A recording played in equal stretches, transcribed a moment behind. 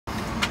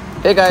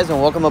Hey guys,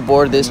 and welcome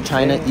aboard this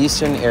China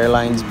Eastern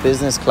Airlines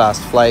business class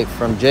flight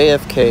from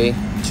JFK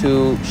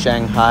to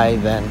Shanghai,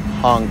 then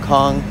Hong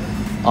Kong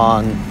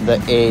on the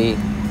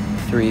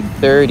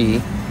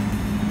A330.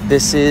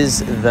 This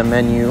is the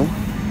menu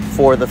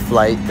for the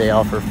flight. They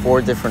offer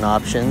 4 different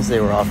options. They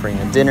were offering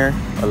a dinner,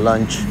 a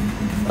lunch,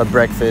 a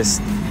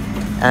breakfast,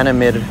 and a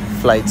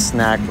mid-flight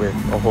snack with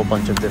a whole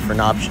bunch of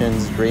different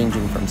options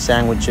ranging from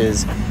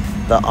sandwiches.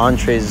 The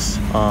entrees,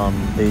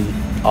 they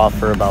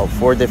offer about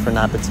 4 different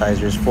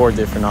appetizers, 4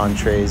 different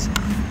entrees,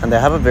 and they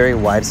have a very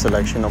wide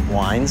selection of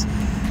wines.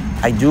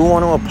 I do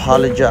want to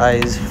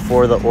apologize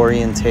for the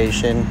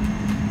orientation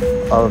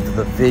of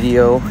the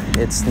video.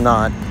 It's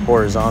not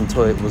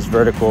horizontal, it was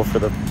vertical for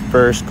the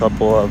first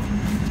couple of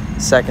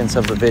seconds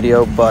of the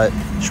video, but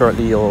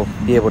shortly you'll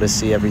be able to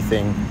see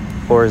everything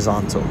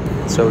horizontal.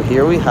 So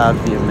here we have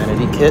the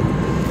amenity kit.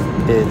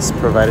 It's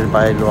provided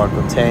by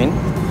L'Occitane.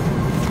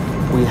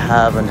 We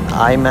have an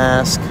eye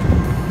mask,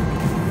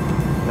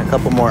 a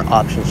couple more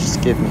options.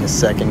 Just give me a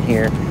second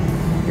here.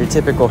 Your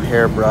typical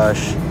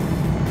hairbrush,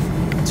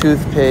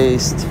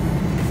 toothpaste,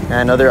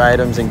 and other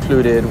items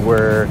included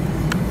were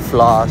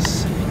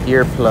floss,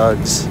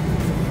 earplugs,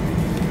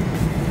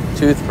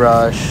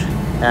 toothbrush,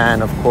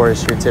 and of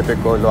course your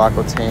typical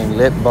L'Occitane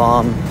lip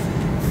balm,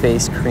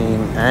 face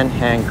cream, and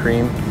hand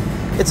cream.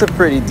 It's a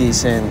pretty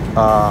decent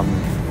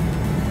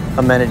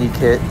amenity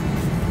kit.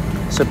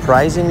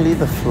 Surprisingly,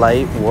 the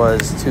flight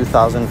was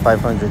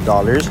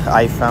 $2,500.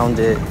 I found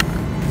it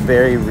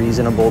very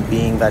reasonable,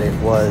 being that it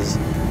was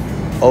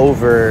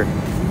over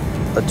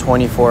a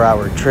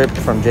 24-hour trip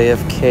from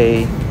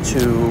JFK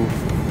to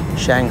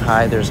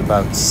Shanghai. There's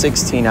about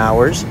 16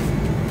 hours.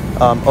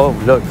 Oh,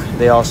 look,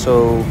 they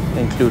also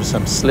include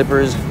some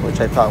slippers,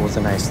 which I thought was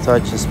a nice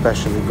touch,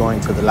 especially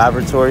going to the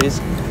laboratories,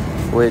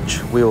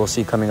 which we will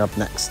see coming up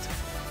next.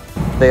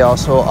 They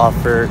also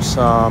offer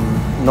some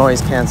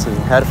noise-canceling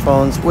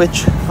headphones,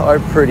 which are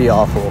pretty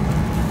awful,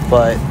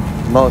 but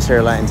most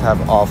airlines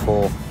have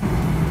awful,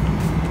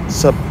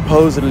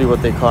 supposedly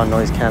what they call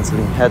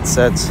noise-canceling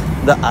headsets.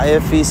 The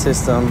IFE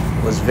system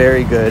was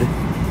very good,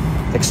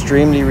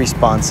 extremely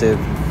responsive,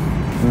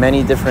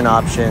 many different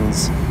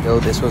options. Though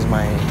this was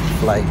my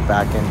flight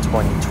back in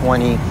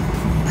 2020,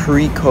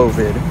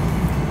 pre-COVID,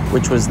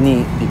 which was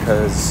neat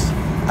because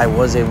I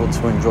was able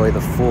to enjoy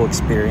the full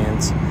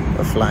experience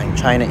of flying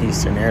China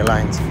Eastern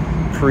Airlines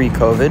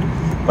pre-COVID,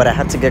 but I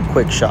had to get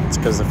quick shots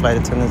because the flight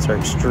attendants are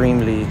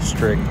extremely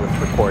strict with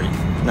recording.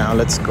 Now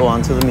let's go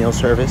on to the meal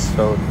service.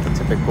 So the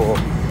typical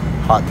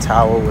hot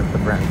towel with the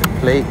branded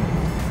plate,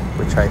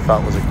 which I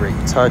thought was a great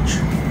touch.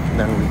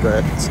 Then we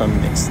got some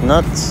mixed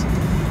nuts,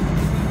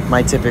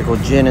 my typical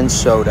gin and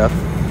soda,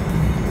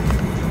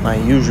 my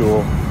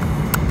usual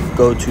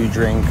go-to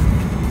drink.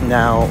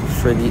 Now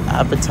for the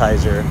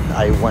appetizer,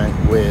 I went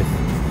with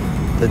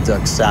the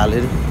duck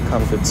salad.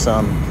 Comes with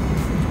some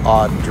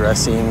odd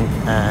dressing,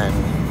 and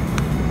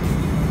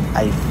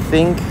I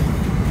think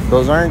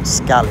those aren't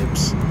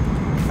scallops.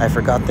 I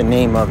forgot the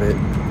name of it,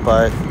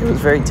 but it was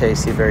very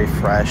tasty, very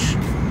fresh.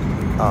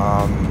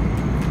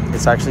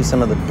 It's actually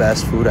some of the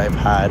best food I've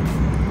had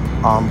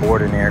on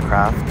board an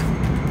aircraft.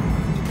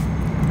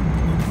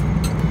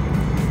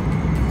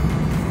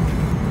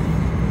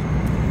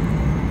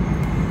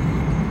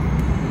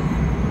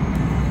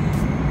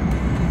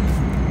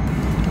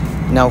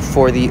 Now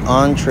for the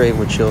entree,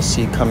 which you'll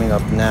see coming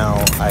up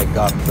now, I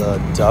got the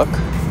duck.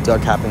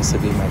 Duck happens to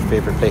be my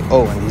favorite plate.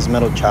 Oh, and these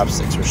metal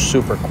chopsticks are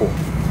super cool.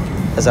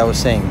 As I was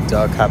saying,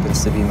 duck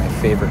happens to be my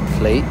favorite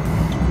plate.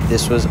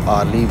 This was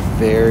oddly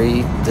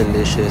very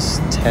delicious,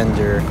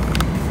 tender,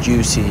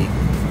 juicy.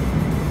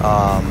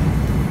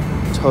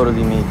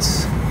 Totally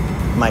meets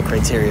my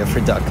criteria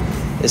for duck,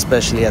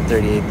 especially at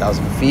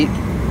 38,000 feet.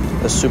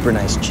 A super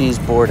nice cheese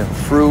board and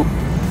fruit.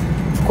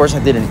 Of course, I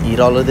didn't eat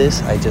all of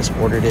this. I just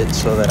ordered it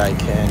so that I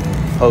can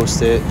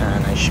post it,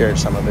 and I shared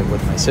some of it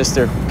with my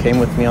sister who came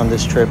with me on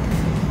this trip.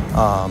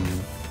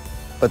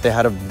 But they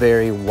had a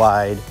very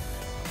wide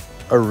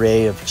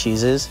array of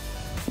cheeses.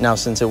 Now,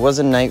 since it was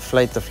a night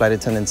flight, the flight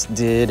attendants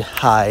did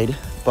hide,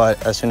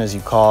 but as soon as you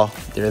call,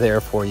 they're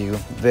there for you.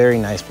 Very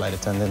nice flight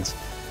attendants.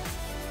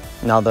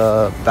 Now,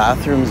 the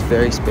bathroom is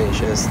very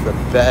spacious. The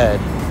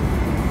bed,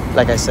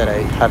 like I said,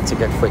 I had to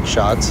get quick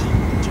shots.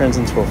 It turns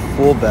into a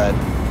full bed.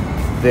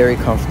 Very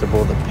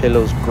comfortable. The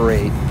pillow's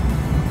great.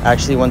 I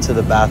actually went to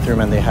the bathroom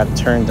and they had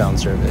turn down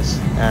service,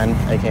 and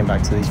I came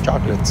back to these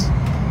chocolates,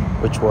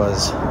 which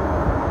was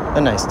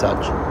a nice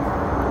touch.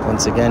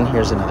 Once again,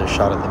 here's another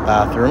shot of the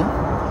bathroom.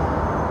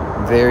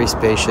 Very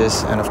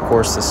spacious, and of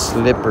course the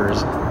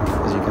slippers,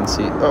 as you can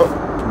see, oh,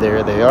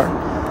 there they are,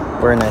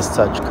 were a nice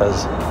touch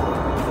because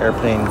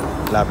airplane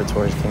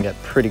lavatories can get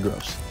pretty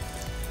gross.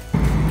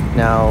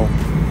 Now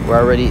we're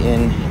already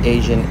in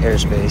Asian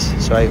airspace,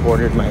 so I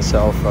ordered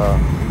myself a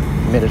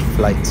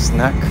mid-flight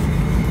snack,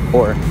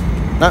 or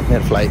not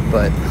mid-flight,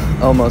 but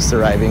almost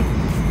arriving.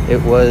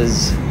 It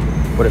was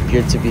what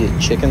appeared to be a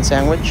chicken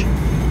sandwich.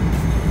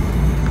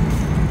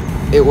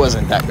 It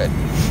wasn't that good,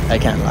 I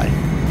can't lie.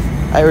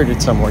 I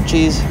ordered some more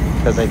cheese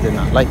because I did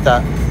not like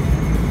that.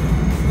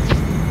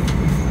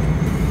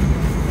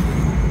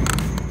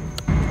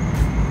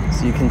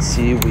 As you can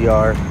see, we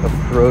are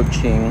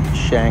approaching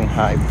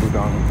Shanghai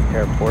Pudong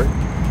Airport.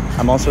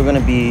 I'm also going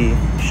to be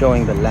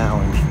showing the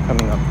lounge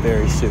coming up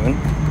very soon.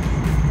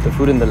 The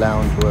food in the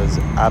lounge was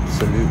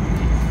absolutely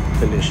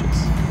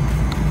delicious.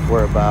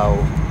 We're about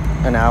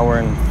an hour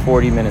and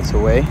 40 minutes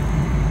away.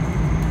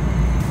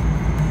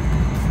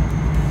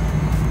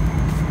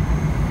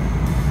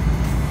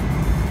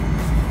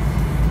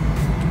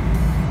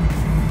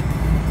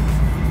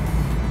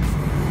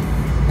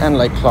 And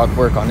like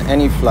clockwork on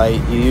any flight,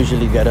 you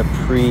usually get a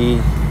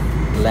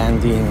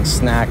pre-landing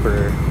snack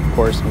or, of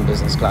course, in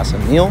business class, a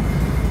meal.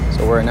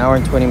 So we're an hour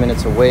and 20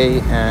 minutes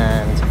away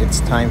and it's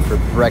time for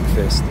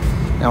breakfast.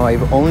 Now,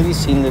 I've only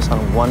seen this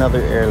on one other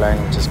airline,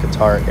 which is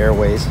Qatar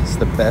Airways. It's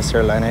the best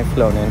airline I've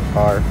flown in,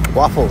 are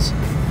waffles.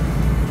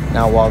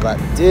 Now, while that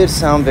did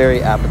sound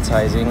very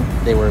appetizing,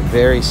 they were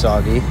very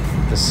soggy.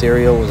 The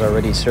cereal was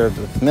already served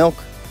with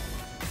milk.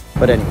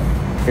 But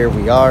anyway, here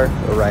we are,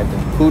 arrived in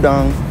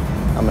Pudong.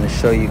 I'm going to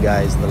show you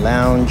guys the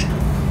lounge,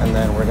 and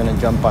then we're going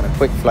to jump on a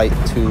quick flight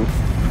to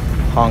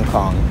Hong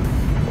Kong,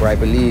 where I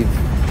believe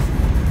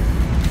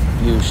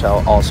you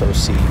shall also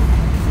see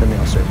the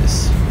meal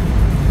service.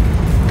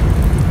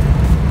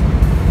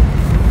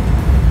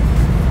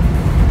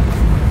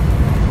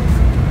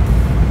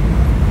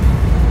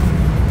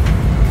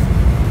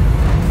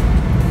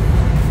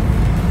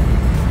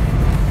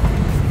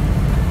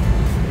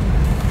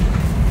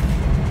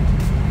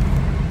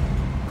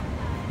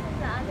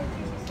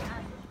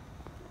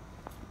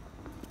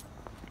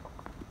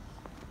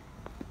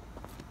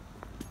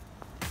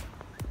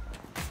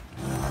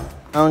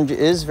 Lounge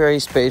is very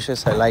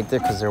spacious. I liked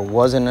it because there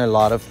wasn't a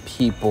lot of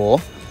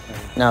people.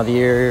 Now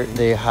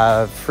they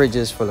have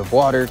fridges full of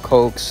water,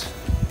 Cokes,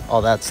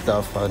 all that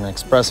stuff, an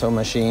espresso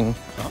machine,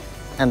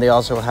 and they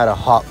also had a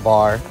hot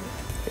bar.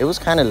 It was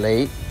kind of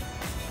late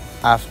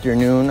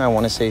afternoon, I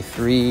want to say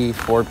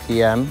 3-4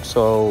 p.m.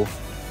 so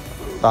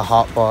the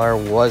hot bar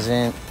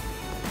wasn't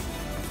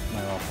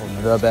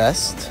the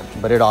best,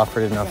 but it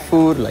offered enough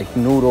food like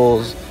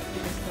noodles,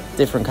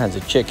 different kinds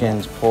of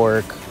chickens,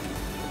 pork.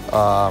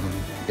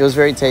 It was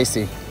very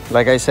tasty.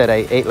 Like I said,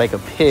 I ate like a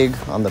pig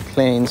on the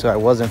plane, so I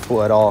wasn't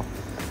full at all.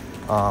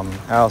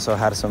 I also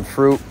had some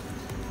fruit,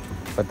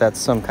 but that's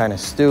some kind of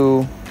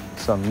stew,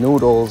 some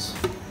noodles,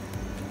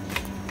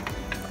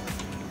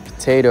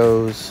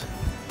 potatoes,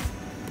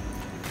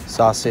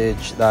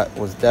 sausage. That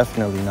was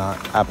definitely not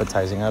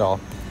appetizing at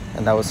all.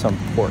 And that was some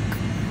pork.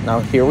 Now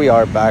here we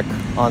are back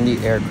on the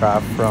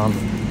aircraft from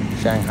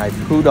Shanghai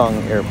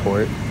Pudong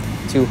Airport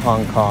to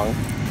Hong Kong.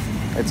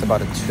 It's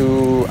about a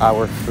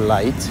 2-hour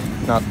flight,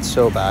 not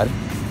so bad.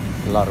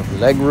 A lot of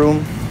leg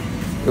room.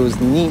 It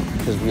was neat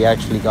because we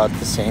actually got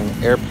the same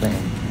airplane,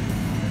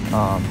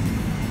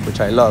 which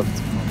I loved,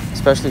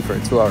 especially for a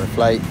 2-hour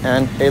flight.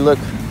 And hey, look,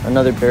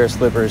 another pair of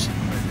slippers.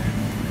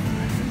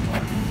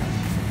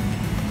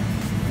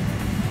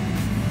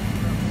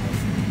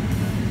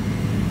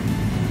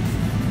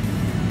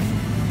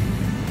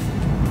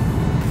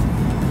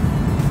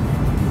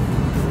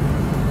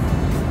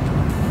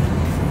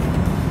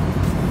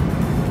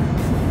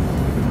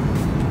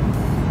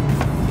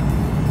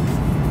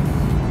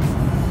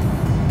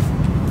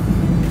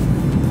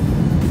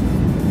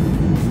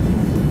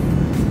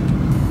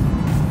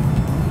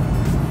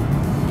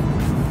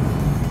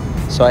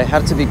 So I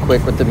had to be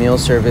quick with the meal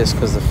service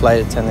because the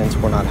flight attendants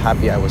were not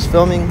happy I was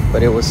filming,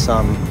 but it was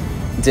some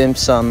dim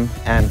sum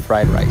and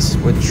fried rice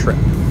with shrimp.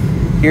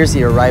 Here's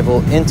the arrival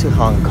into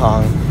Hong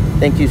Kong.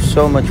 Thank you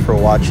so much for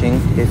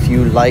watching. If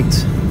you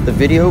liked the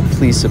video,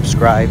 please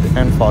subscribe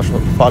and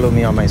follow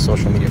me on my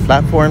social media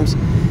platforms.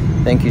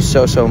 Thank you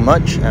so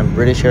much. And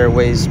British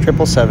Airways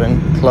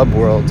 777 Club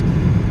World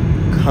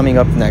coming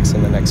up next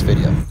in the next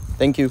video.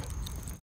 Thank you.